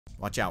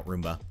Watch out,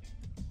 Roomba.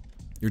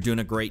 You're doing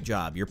a great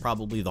job. You're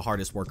probably the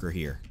hardest worker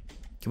here.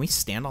 Can we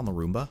stand on the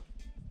Roomba?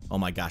 Oh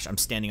my gosh, I'm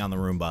standing on the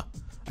Roomba.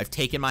 I've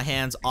taken my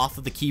hands off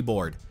of the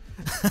keyboard.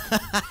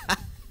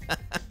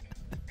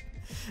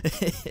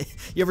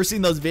 You ever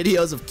seen those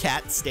videos of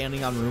cats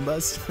standing on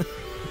Roombas?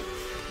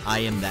 I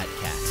am that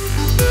cat.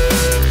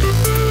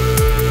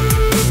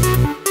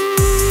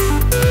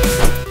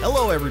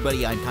 Hello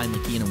everybody, I'm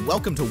Keyin, and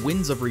welcome to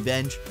Winds of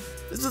Revenge.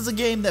 This is a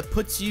game that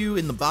puts you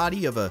in the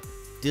body of a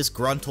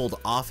disgruntled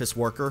office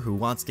worker who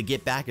wants to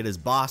get back at his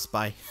boss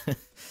by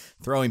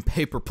throwing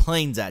paper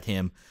planes at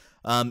him.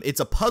 It's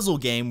a puzzle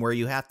game where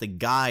you have to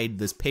guide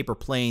this paper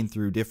plane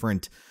through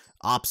different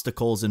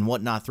obstacles and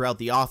whatnot throughout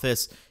the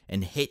office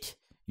and hit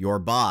your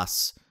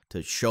boss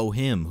to show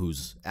him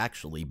who's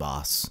actually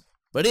boss.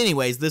 But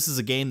anyways, this is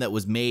a game that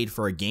was made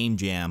for a game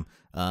jam.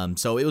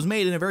 So it was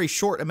made in a very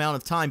short amount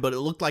of time, but it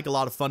looked like a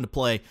lot of fun to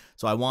play.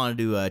 So I wanted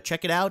to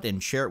check it out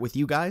and share it with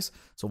you guys.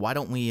 So why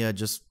don't we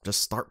just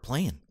start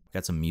playing?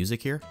 Got some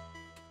music here.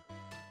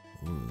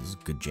 Ooh, this is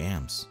good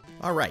jams.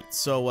 All right,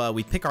 so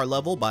we pick our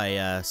level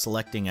by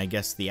selecting, I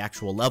guess, the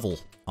actual level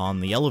on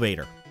the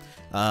elevator.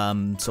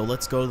 So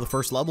let's go to the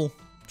first level.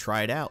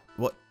 Try it out.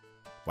 What?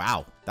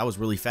 Wow, that was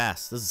really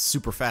fast. This is a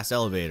super fast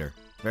elevator.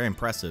 Very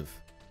impressive.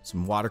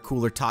 Some water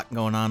cooler talk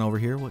going on over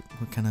here. What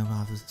kind of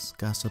office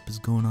gossip is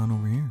going on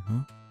over here, huh?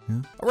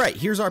 Yeah. All right,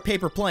 here's our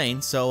paper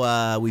plane.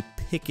 So we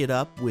pick it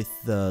up with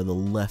the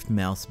left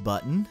mouse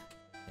button.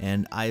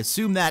 And I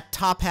assume that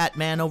top hat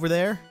man over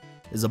there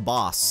is a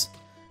boss.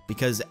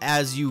 Because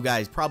as you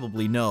guys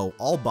probably know,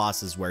 all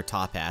bosses wear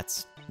top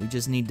hats. We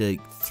just need to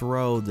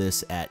throw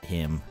this at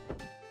him.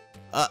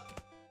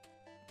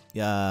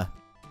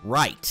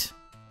 Right.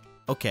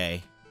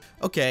 Okay.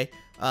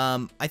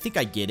 I think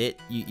I get it.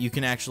 You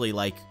can actually,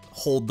 like,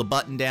 hold the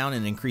button down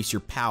and increase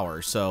your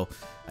power. So,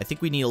 I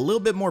think we need a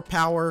little bit more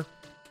power.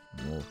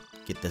 We'll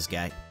get this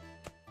guy.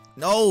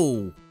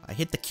 No! I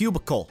hit the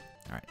cubicle.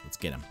 Alright, let's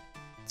get him.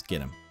 Let's get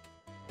him.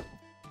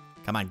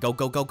 Come on, go,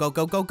 go, go, go,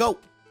 go, go, go!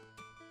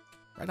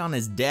 Right on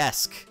his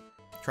desk.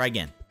 Try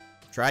again.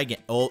 Try again.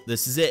 Oh,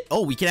 this is it.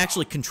 Oh, we can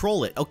actually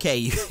control it.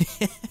 Okay.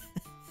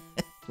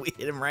 We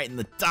hit him right in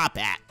the top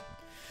hat.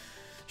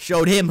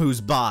 Showed him who's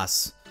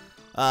boss.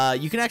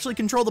 You can actually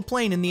control the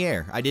plane in the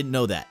air. I didn't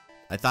know that.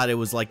 I thought it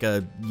was like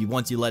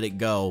once you let it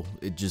go,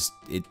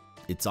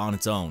 it's on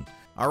its own.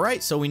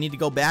 Alright, so we need to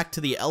go back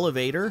to the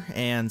elevator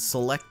and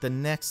select the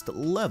next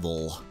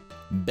level.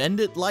 Bend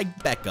it like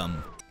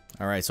Beckham.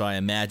 Alright, so I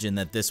imagine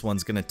that this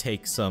one's gonna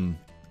take some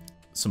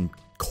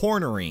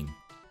cornering.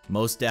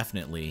 Most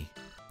definitely.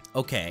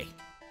 Okay.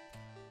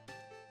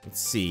 Let's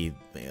see.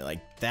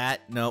 Like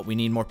that? No, we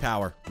need more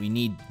power. We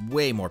need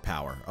way more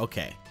power.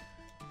 Okay.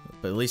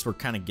 But at least we're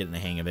kind of getting the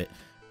hang of it.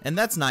 And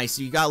that's nice.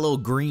 You got a little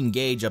green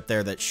gauge up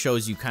there that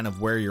shows you kind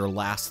of where your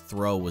last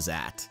throw was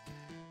at.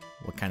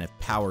 What kind of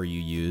power you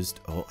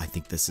used. Oh, I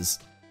think this is...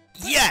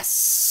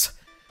 Yes!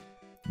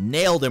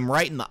 Nailed him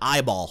right in the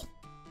eyeball.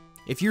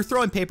 If you're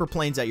throwing paper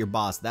planes at your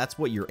boss, that's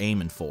what you're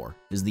aiming for,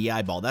 is the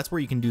eyeball. That's where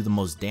you can do the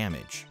most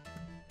damage.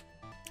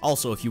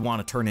 Also, if you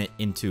want to turn it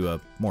into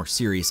a more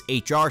serious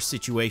HR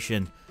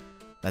situation,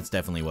 that's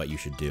definitely what you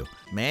should do.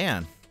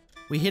 Man,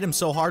 we hit him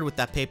so hard with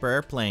that paper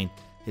airplane,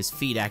 his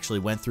feet actually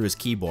went through his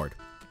keyboard.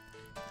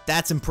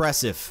 That's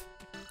impressive.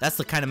 That's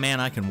the kind of man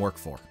I can work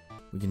for.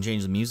 We can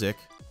change the music.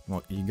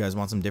 You guys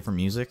want some different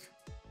music?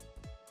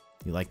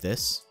 You like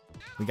this?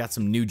 We got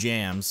some new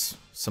jams.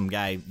 Some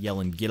guy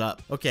yelling, "Get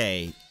up."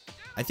 Okay,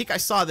 I think I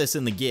saw this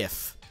in the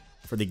GIF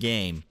for the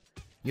game.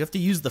 You have to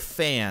use the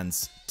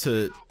fans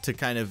to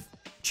kind of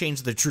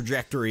change the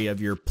trajectory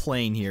of your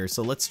plane here.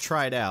 So let's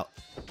try it out.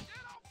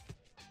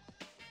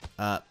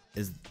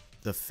 Is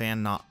the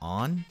fan not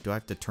on? Do I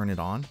have to turn it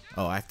on?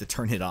 Oh, I have to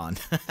turn it on.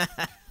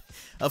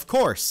 Of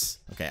course.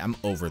 Okay, I'm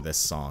over this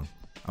song.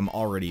 I'm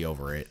already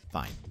over it.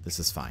 Fine. This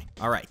is fine.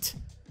 All right.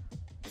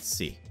 Let's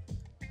see.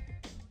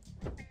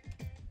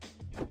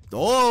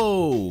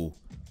 Oh!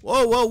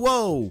 Whoa, whoa,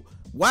 whoa!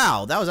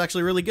 Wow, that was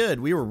actually really good.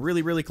 We were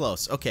really, really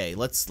close. Okay,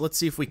 let's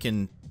see if we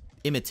can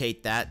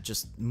imitate that.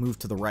 Just move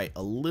to the right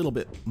a little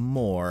bit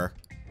more.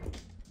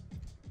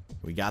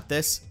 We got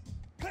this.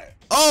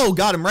 Oh,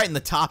 got him right in the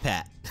top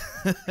hat.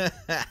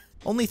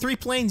 Only 3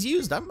 planes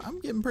used. I'm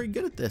getting pretty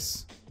good at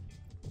this.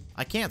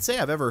 I can't say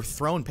I've ever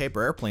thrown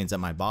paper airplanes at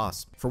my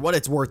boss. For what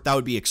it's worth, that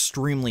would be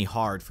extremely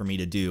hard for me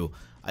to do.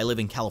 I live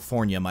in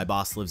California. My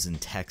boss lives in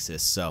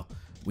Texas, so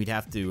we'd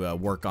have to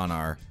work on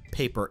our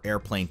paper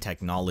airplane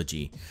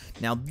technology.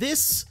 Now,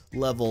 this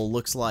level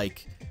looks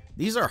like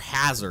these are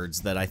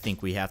hazards that I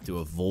think we have to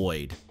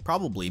avoid.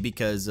 Probably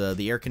because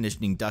the air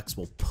conditioning ducts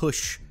will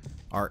push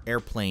our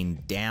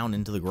airplane down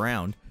into the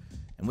ground.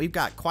 And we've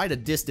got quite a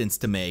distance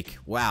to make.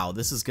 Wow,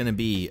 this is going to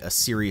be a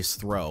serious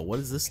throw. What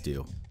does this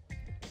do?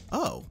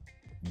 Oh.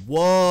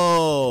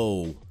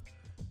 Whoa.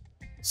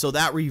 So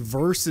that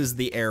reverses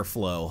the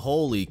airflow.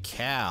 Holy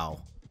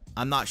cow.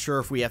 I'm not sure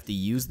if we have to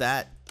use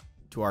that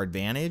to our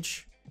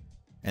advantage.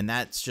 And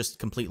that's just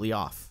completely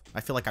off.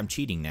 I feel like I'm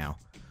cheating now.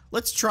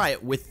 Let's try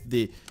it with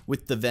the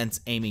vents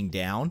aiming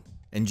down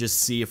and just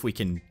see if we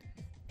can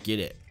get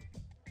it.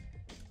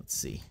 Let's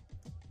see.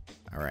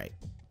 All right.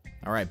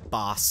 All right,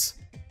 boss.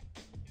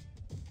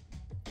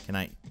 Can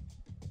I?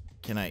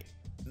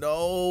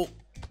 No.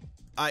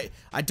 I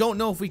don't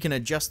know if we can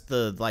adjust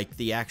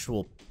the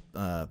actual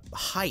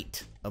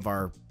height of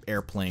our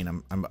airplane.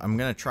 I'm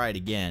gonna try it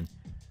again.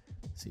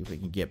 See if we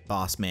can get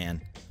boss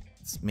man.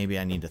 Maybe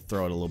I need to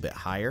throw it a little bit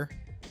higher.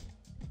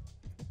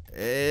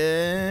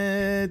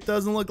 It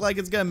doesn't look like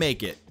it's gonna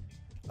make it.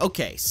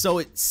 Okay, so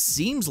it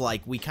seems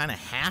like we kind of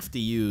have to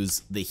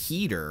use the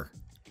heater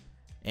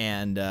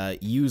and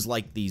use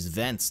like these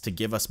vents to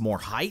give us more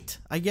height,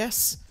 I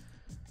guess.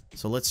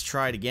 So let's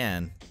try it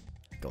again.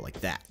 Go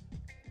like that.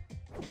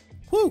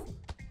 Whew!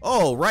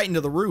 Oh, right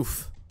into the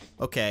roof.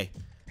 Okay,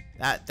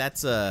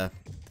 that's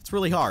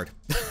really hard.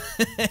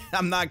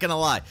 I'm not gonna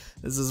lie.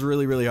 This is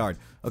really, really hard.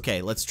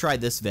 Okay, let's try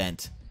this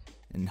vent,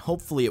 and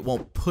hopefully it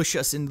won't push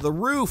us into the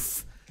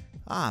roof.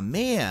 Ah,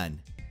 man.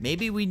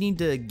 Maybe we need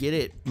to get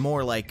it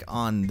more like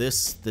on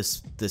this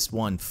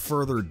one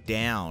further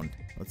down.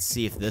 Let's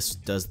see if this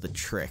does the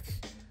trick.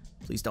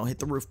 Please don't hit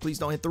the roof. Please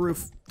don't hit the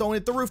roof. Don't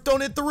hit the roof.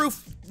 Don't hit the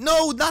roof.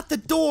 No, not the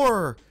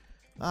door.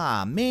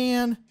 Ah,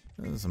 man.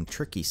 This is some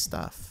tricky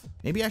stuff.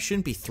 Maybe I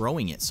shouldn't be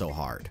throwing it so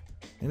hard.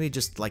 Maybe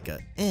just like a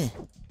eh.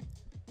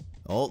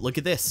 Oh, look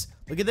at this.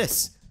 Look at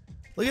this.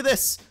 Look at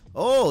this.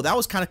 Oh, that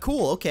was kind of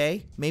cool.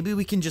 Okay. Maybe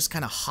we can just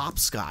kind of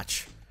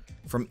hopscotch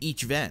from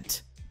each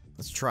vent.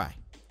 Let's try.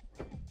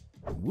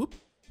 Whoop.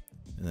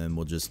 And then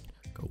we'll just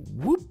go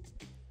whoop.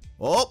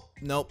 Oh,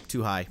 nope.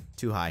 Too high.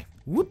 Too high.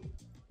 Whoop.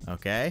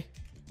 Okay.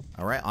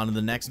 All right. On to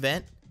the next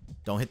vent.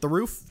 Don't hit the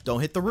roof.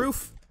 Don't hit the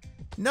roof.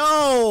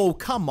 No,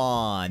 come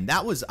on.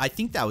 I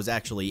think that was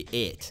actually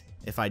it.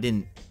 If I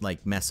didn't,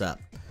 like, mess up.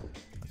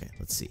 Okay,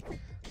 let's see.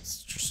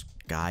 Let's just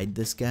guide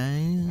this guy.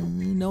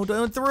 No,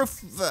 don't hit the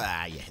roof.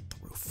 Ah, you hit the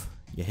roof.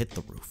 You hit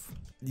the roof.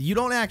 You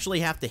don't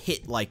actually have to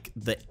hit, like,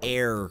 the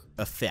air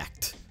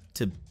effect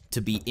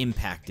to be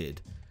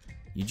impacted.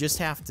 You just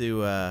have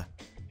to,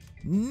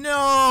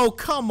 no,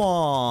 come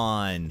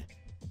on.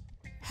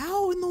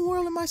 How in the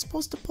world am I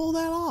supposed to pull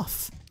that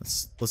off?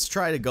 Let's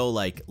try to go,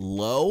 like,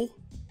 low,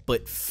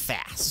 but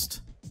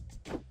fast.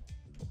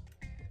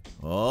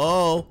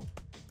 Oh.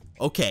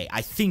 Okay,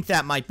 I think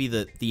that might be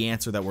the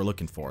answer that we're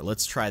looking for.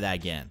 Let's try that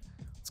again.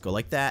 Let's go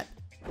like that.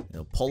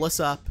 It'll pull us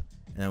up.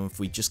 And then if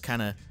we just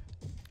kind of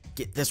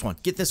get this one.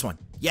 Get this one.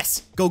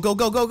 Yes. Go, go,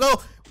 go, go,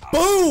 go.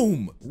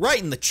 Boom!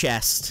 Right in the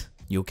chest.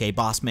 You okay,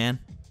 boss man?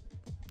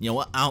 You know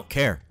what? I don't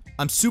care.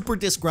 I'm super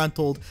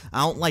disgruntled.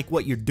 I don't like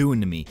what you're doing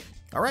to me.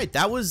 All right,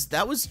 that was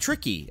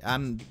tricky.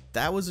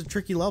 That was a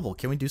tricky level.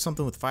 Can we do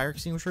something with fire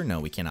extinguisher? No,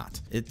 we cannot.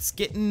 It's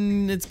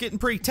getting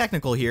pretty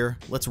technical here.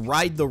 Let's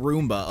ride the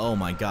Roomba. Oh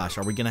my gosh,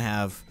 are we gonna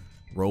have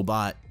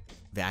robot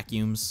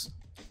vacuums?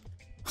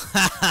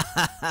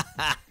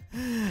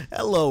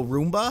 Hello,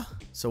 Roomba.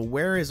 So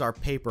where is our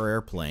paper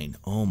airplane?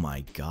 Oh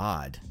my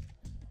god.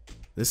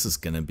 This is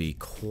gonna be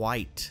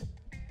quite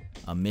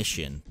a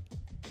mission.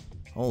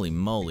 Holy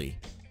moly.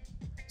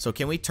 So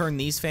can we turn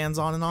these fans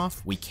on and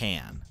off? We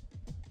can.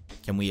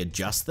 Can we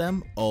adjust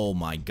them? Oh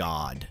my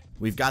god.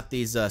 We've got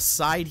these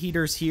side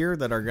heaters here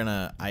that are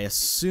gonna, I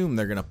assume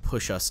they're gonna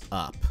push us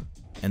up.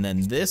 And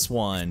then this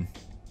one,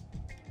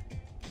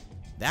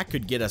 that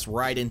could get us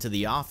right into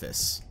the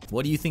office.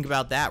 What do you think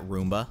about that,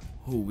 Roomba?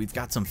 Ooh, we've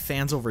got some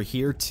fans over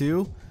here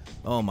too.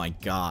 Oh my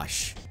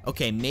gosh.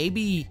 Okay,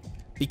 maybe,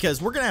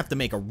 because we're gonna have to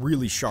make a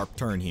really sharp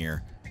turn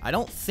here. I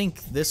don't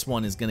think this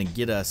one is gonna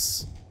get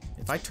us,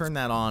 if I turn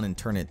that on and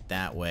turn it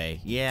that way,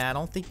 yeah, I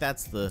don't think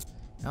that's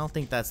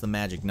the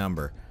magic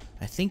number.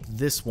 I think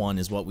this one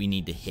is what we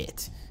need to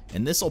hit.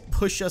 And this will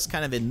push us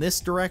kind of in this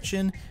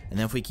direction. And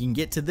then if we can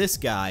get to this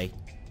guy,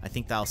 I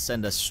think that'll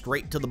send us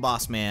straight to the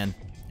boss man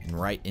and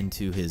right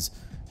into his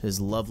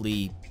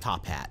lovely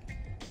top hat.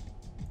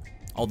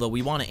 Although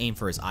we want to aim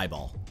for his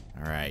eyeball.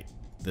 All right.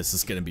 This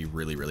is going to be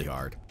really, really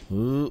hard.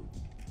 Ooh.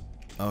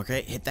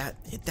 Okay, hit that.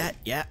 Hit that.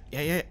 Yeah,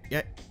 yeah, yeah,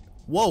 yeah.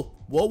 Whoa,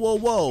 whoa, whoa,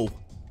 whoa.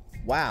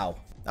 Wow.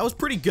 That was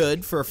pretty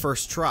good for a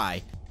first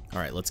try. All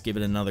right, let's give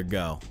it another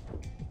go.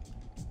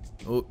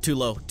 Oh, too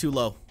low, too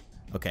low.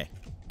 Okay,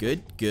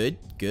 good, good,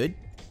 good,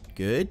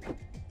 good.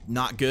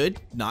 Not good,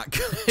 not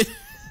good.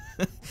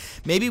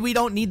 Maybe we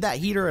don't need that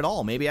heater at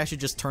all. Maybe I should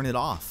just turn it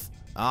off.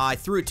 I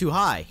threw it too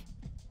high.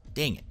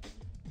 Dang it.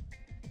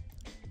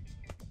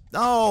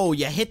 Oh,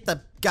 you hit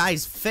the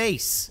guy's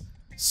face.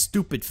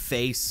 Stupid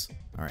face.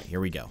 All right, here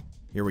we go.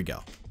 Here we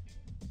go.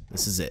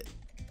 This is it.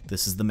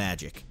 This is the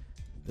magic.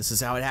 This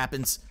is how it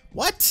happens.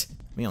 What?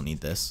 We don't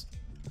need this.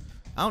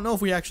 I don't know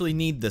if we actually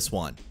need this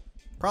one.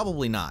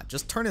 Probably not.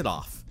 Just turn it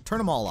off. Turn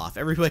them all off.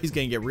 Everybody's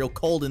gonna get real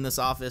cold in this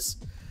office.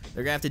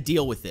 They're gonna have to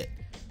deal with it.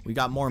 We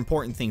got more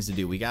important things to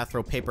do. We gotta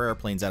throw paper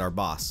airplanes at our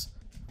boss.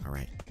 All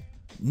right.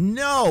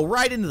 No,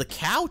 right into the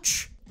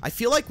couch. I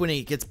feel like when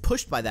it gets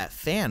pushed by that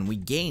fan, we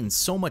gain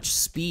so much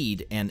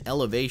speed and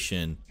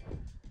elevation.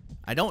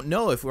 I don't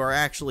know if we're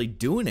actually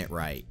doing it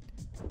right.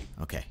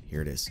 Okay,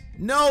 here it is.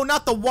 No,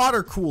 not the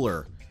water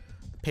cooler.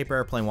 The paper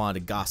airplane wanted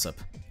to gossip.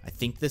 I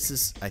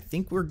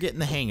think we're getting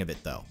the hang of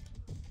it though.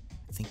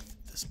 I think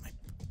this might,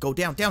 Go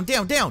down, down,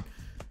 down, down.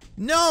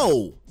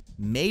 No!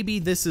 Maybe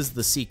this is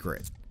the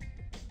secret.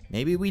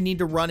 Maybe we need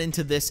to run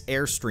into this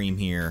airstream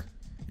here,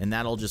 and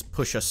that'll just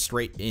push us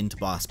straight into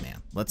Boss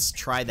Man. Let's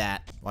try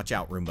that. Watch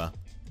out, Roomba.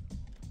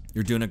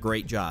 You're doing a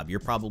great job. You're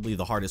probably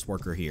the hardest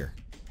worker here.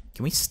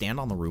 Can we stand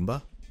on the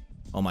Roomba?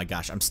 Oh my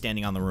gosh, I'm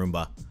standing on the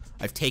Roomba.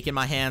 I've taken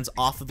my hands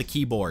off of the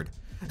keyboard.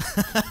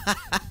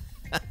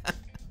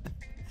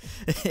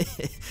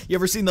 You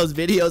ever seen those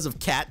videos of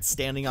cats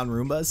standing on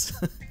Roombas?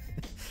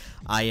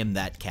 I am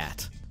that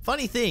cat.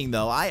 Funny thing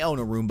though, I own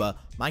a Roomba.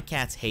 My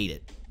cats hate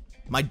it.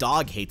 My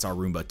dog hates our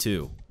Roomba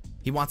too.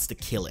 He wants to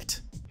kill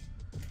it.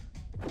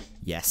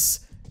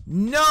 Yes.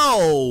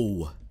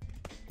 No!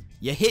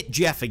 You hit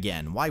Jeff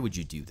again. Why would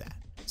you do that?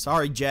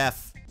 Sorry,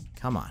 Jeff.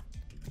 Come on.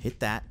 Hit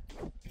that.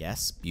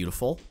 Yes,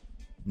 beautiful.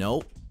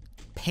 Nope.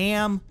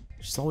 Pam,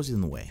 she's always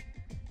in the way.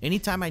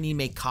 Anytime I need to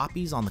make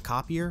copies on the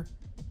copier,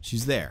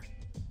 she's there.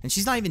 And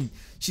she's not even,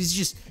 she's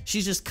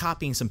just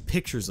copying some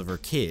pictures of her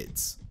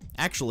kids.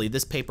 Actually,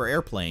 this paper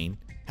airplane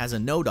has a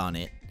note on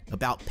it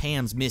about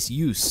Pam's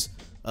misuse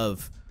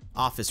of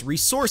office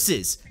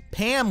resources.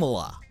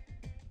 Pamela,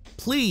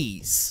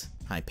 please.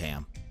 Hi,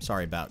 Pam.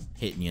 Sorry about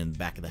hitting you in the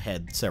back of the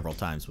head several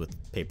times with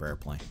paper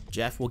airplane.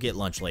 Jeff, we'll get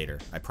lunch later,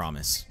 I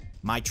promise.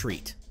 My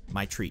treat.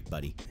 My treat,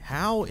 buddy.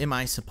 How am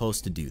I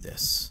supposed to do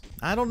this?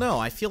 I don't know.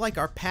 I feel like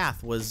our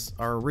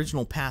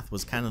original path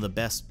was kind of the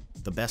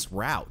best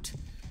route.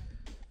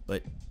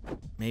 But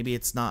maybe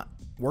it's not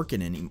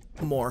working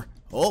anymore.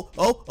 Oh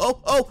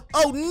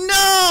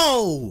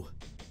no!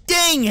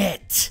 Dang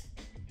it!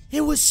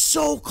 It was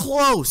so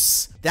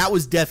close. That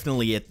was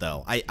definitely it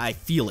though. I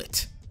feel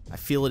it. I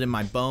feel it in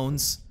my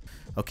bones.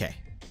 Okay,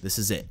 this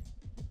is it.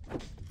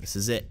 This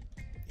is it.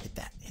 Hit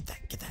that,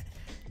 get that.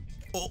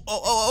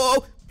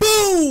 Oh,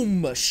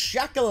 boom!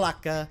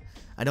 Shakalaka.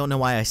 I don't know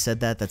why I said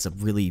that. That's a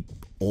really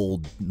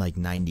old, like,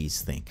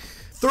 90s thing.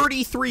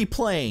 33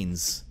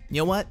 planes.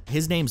 You know what?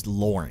 His name's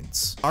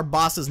Lawrence. Our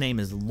boss's name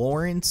is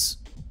Lawrence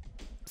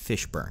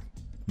Fishburne.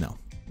 No.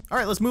 All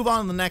right, let's move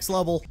on to the next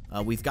level.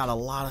 We've got a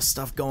lot of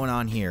stuff going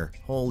on here.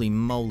 Holy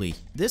moly.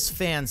 This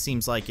fan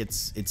seems like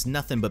it's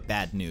nothing but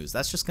bad news.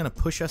 That's just gonna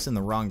push us in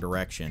the wrong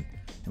direction.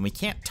 And we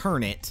can't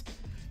turn it.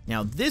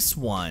 Now this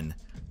one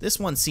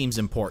seems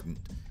important.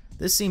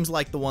 This seems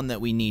like the one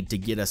that we need to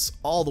get us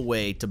all the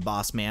way to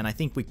Boss Man. I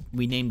think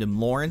we named him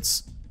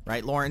Lawrence,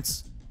 right,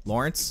 Lawrence?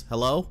 Lawrence,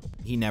 hello?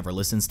 He never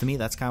listens to me.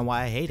 That's kind of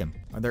why I hate him.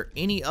 Are there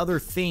any other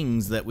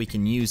things that we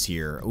can use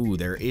here? Ooh,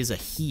 there is a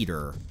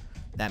heater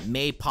that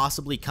may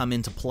possibly come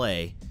into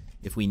play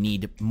if we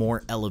need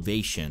more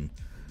elevation.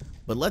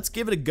 But let's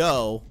give it a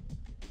go,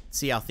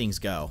 see how things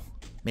go.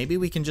 Maybe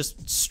we can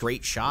just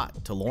straight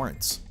shot to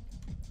Lawrence.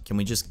 Can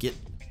we just get...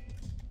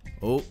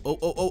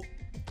 Oh.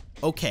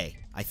 Okay,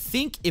 I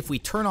think if we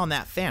turn on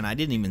that fan, I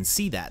didn't even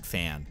see that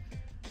fan.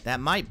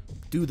 That might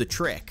do the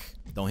trick.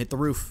 Don't hit the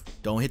roof.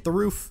 Don't hit the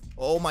roof.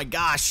 Oh my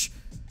gosh.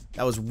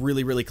 That was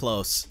really, really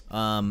close.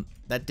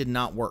 That did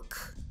not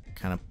work.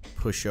 Kind of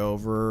push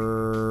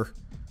over.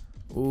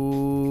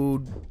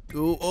 Ooh.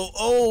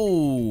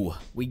 Oh.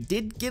 We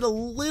did get a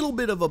little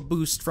bit of a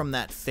boost from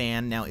that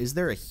fan. Now, is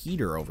there a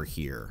heater over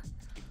here?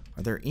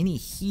 Are there any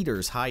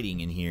heaters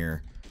hiding in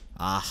here?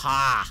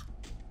 Aha.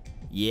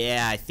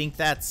 Yeah, I think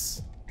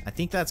that's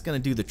gonna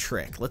do the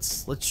trick.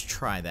 Let's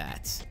try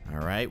that. All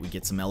right, we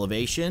get some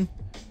elevation.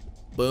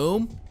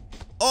 Boom.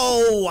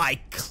 Oh,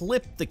 I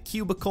clipped the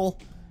cubicle.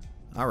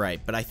 All right,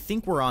 but I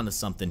think we're onto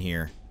something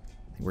here.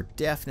 We're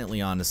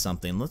definitely onto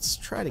something. Let's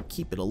try to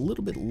keep it a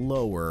little bit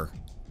lower.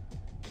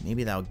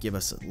 Maybe that'll give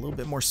us a little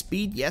bit more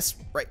speed. Yes,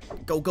 right.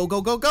 Go.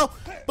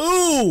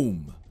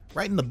 Boom!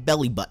 Right in the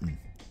belly button.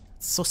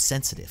 It's so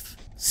sensitive.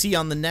 See you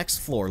on the next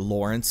floor,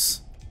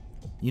 Lawrence.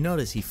 You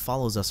notice he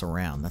follows us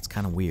around. That's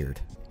kind of weird.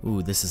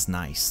 Ooh, this is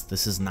nice.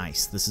 This is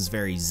nice. This is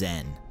very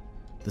zen.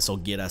 This will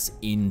get us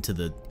into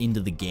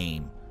the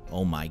game.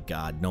 Oh my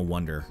god, no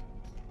wonder.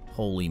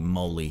 Holy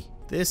moly.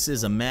 This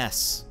is a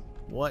mess.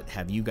 What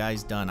have you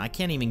guys done? I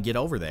can't even get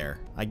over there.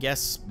 I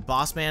guess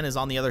Boss Man is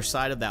on the other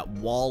side of that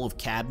wall of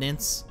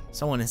cabinets.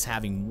 Someone is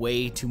having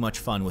way too much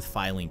fun with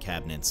filing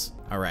cabinets.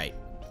 All right,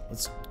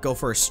 let's go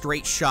for a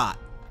straight shot.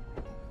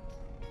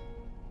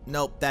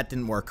 Nope, that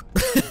didn't work.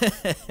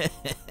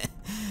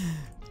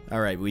 All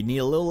right, we need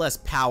a little less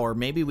power.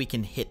 Maybe we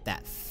can hit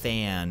that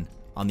fan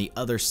on the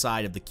other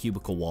side of the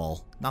cubicle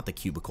wall. Not the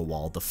cubicle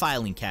wall, the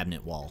filing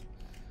cabinet wall.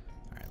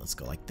 All right, let's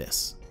go like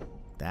this.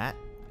 That.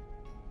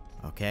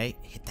 Okay,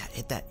 hit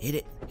that,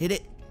 hit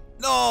it.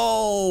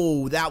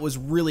 No, that was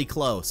really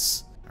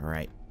close. All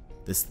right,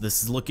 this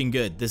is looking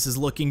good. This is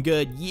looking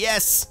good.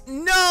 Yes,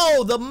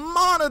 no, the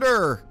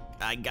monitor.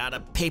 I got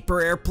a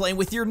paper airplane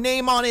with your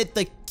name on it.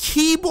 The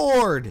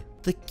keyboard.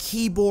 The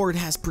keyboard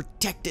has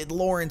protected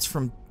Lawrence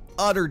from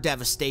utter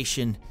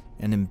devastation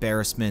and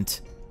embarrassment,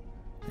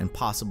 and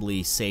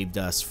possibly saved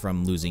us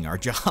from losing our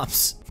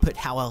jobs. But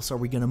how else are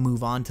we gonna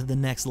move on to the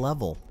next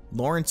level?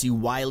 Lawrence, you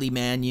wily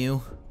man,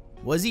 you.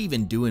 What's he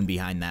even doing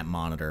behind that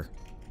monitor?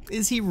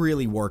 Is he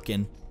really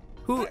working?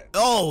 Who?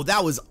 Oh,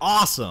 that was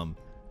awesome.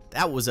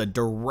 That was a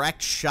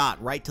direct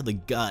shot right to the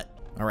gut.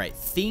 All right,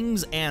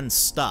 things and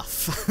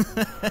stuff.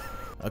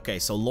 Okay,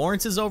 so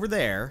Lawrence is over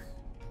there.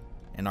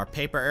 And our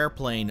paper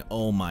airplane,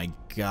 oh my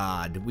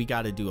god, we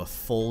got to do a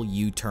full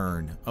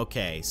U-turn.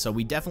 Okay, so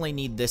we definitely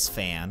need this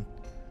fan.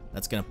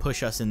 That's going to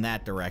push us in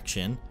that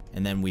direction.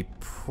 And then we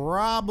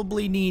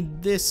probably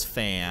need this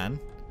fan.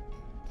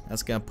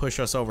 That's going to push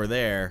us over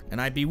there.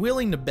 And I'd be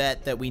willing to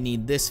bet that we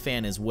need this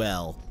fan as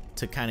well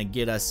to kind of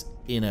get us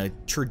in a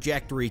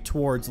trajectory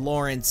towards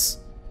Lawrence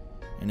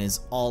and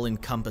his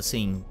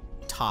all-encompassing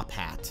top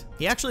hat.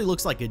 He actually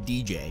looks like a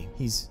DJ.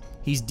 He's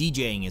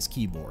DJing his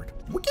keyboard.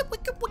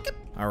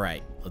 All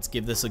right, let's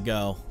give this a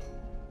go.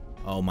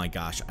 Oh my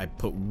gosh, I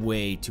put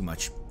way too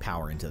much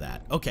power into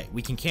that. Okay,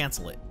 we can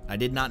cancel it. I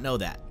did not know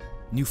that.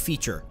 New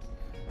feature.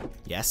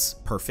 Yes,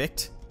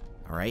 perfect.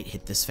 All right,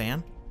 hit this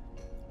fan.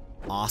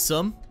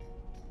 Awesome.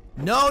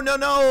 No, no,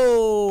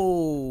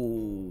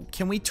 no!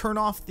 Can we turn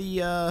off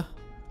the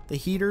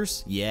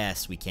heaters?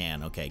 Yes, we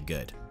can. Okay,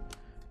 good.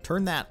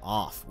 Turn that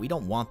off. We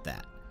don't want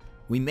that.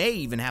 We may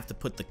even have to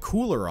put the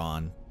cooler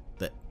on,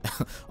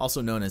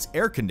 also known as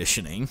air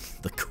conditioning,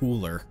 the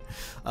cooler,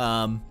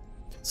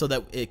 so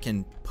that it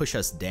can push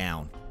us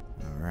down.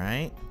 All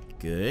right,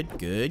 good,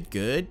 good,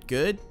 good,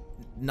 good.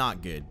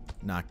 Not good,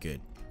 not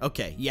good.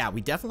 Okay, yeah,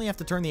 we definitely have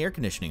to turn the air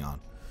conditioning on.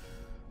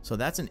 So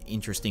that's an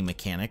interesting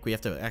mechanic. We have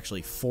to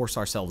actually force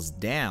ourselves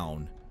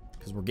down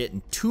because we're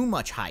getting too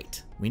much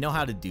height. We know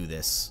how to do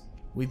this.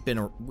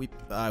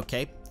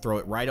 Okay, throw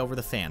it right over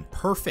the fan.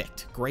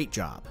 Perfect, great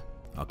job.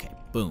 Okay,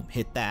 boom,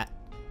 hit that.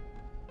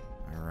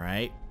 All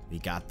right, we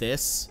got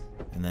this.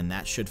 And then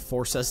that should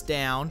force us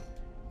down.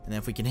 And then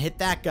if we can hit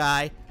that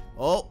guy.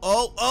 Oh,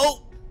 oh,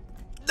 oh!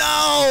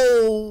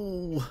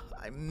 No!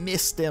 I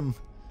missed him.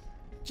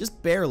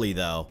 Just barely,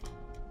 though.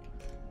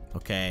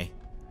 Okay.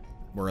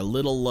 We're a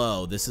little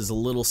low. This is a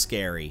little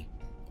scary.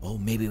 Oh,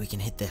 maybe we can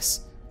hit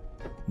this.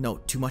 No,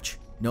 too much.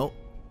 No.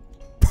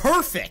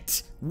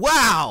 Perfect!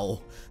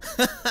 Wow!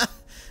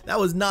 That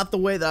was not the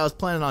way that I was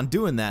planning on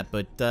doing that,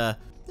 but,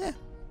 yeah.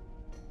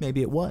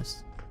 Maybe it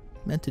was.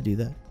 Meant to do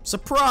that.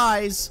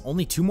 Surprise!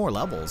 Only 2 more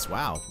levels.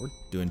 Wow, we're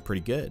doing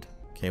pretty good.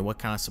 Okay, what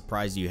kind of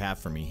surprise do you have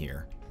for me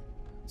here?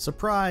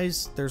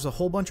 Surprise! There's a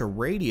whole bunch of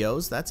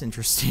radios. That's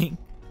interesting.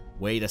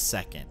 Wait a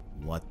second.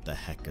 What the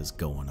heck is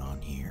going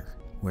on here?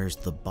 Where's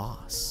the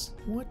boss?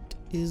 What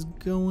is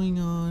going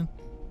on?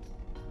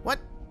 What?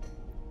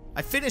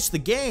 I finished the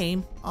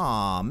game?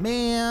 Aw,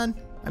 man.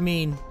 I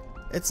mean,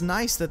 it's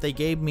nice that they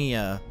gave me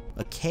a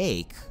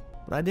cake,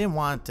 but I didn't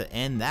want it to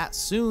end that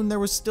soon. There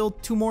was still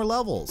 2 more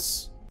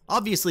levels.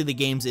 Obviously, the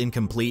game's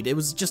incomplete. It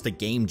was just a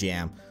game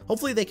jam.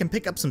 Hopefully, they can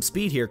pick up some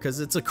speed here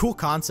because it's a cool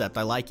concept.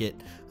 I like it.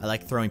 I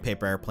like throwing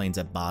paper airplanes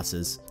at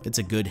bosses. It's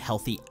a good,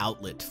 healthy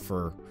outlet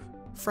for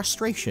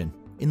frustration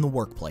in the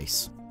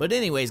workplace. But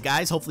anyways,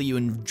 guys, hopefully you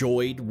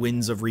enjoyed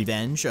Winds of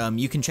Revenge.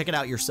 You can check it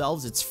out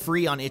yourselves. It's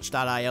free on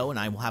itch.io, and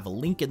I will have a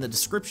link in the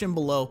description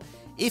below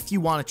if you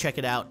want to check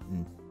it out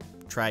and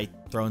try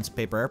throwing some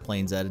paper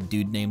airplanes at a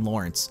dude named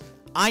Lawrence.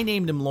 I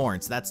named him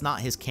Lawrence. That's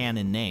not his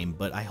canon name,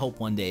 but I hope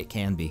one day it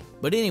can be.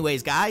 But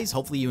anyways, guys,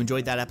 hopefully you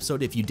enjoyed that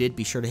episode. If you did,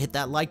 be sure to hit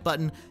that like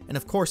button. And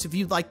of course, if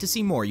you'd like to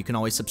see more, you can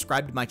always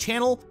subscribe to my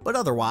channel. But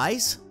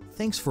otherwise,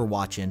 thanks for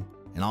watching,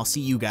 and I'll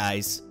see you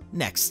guys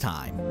next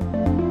time.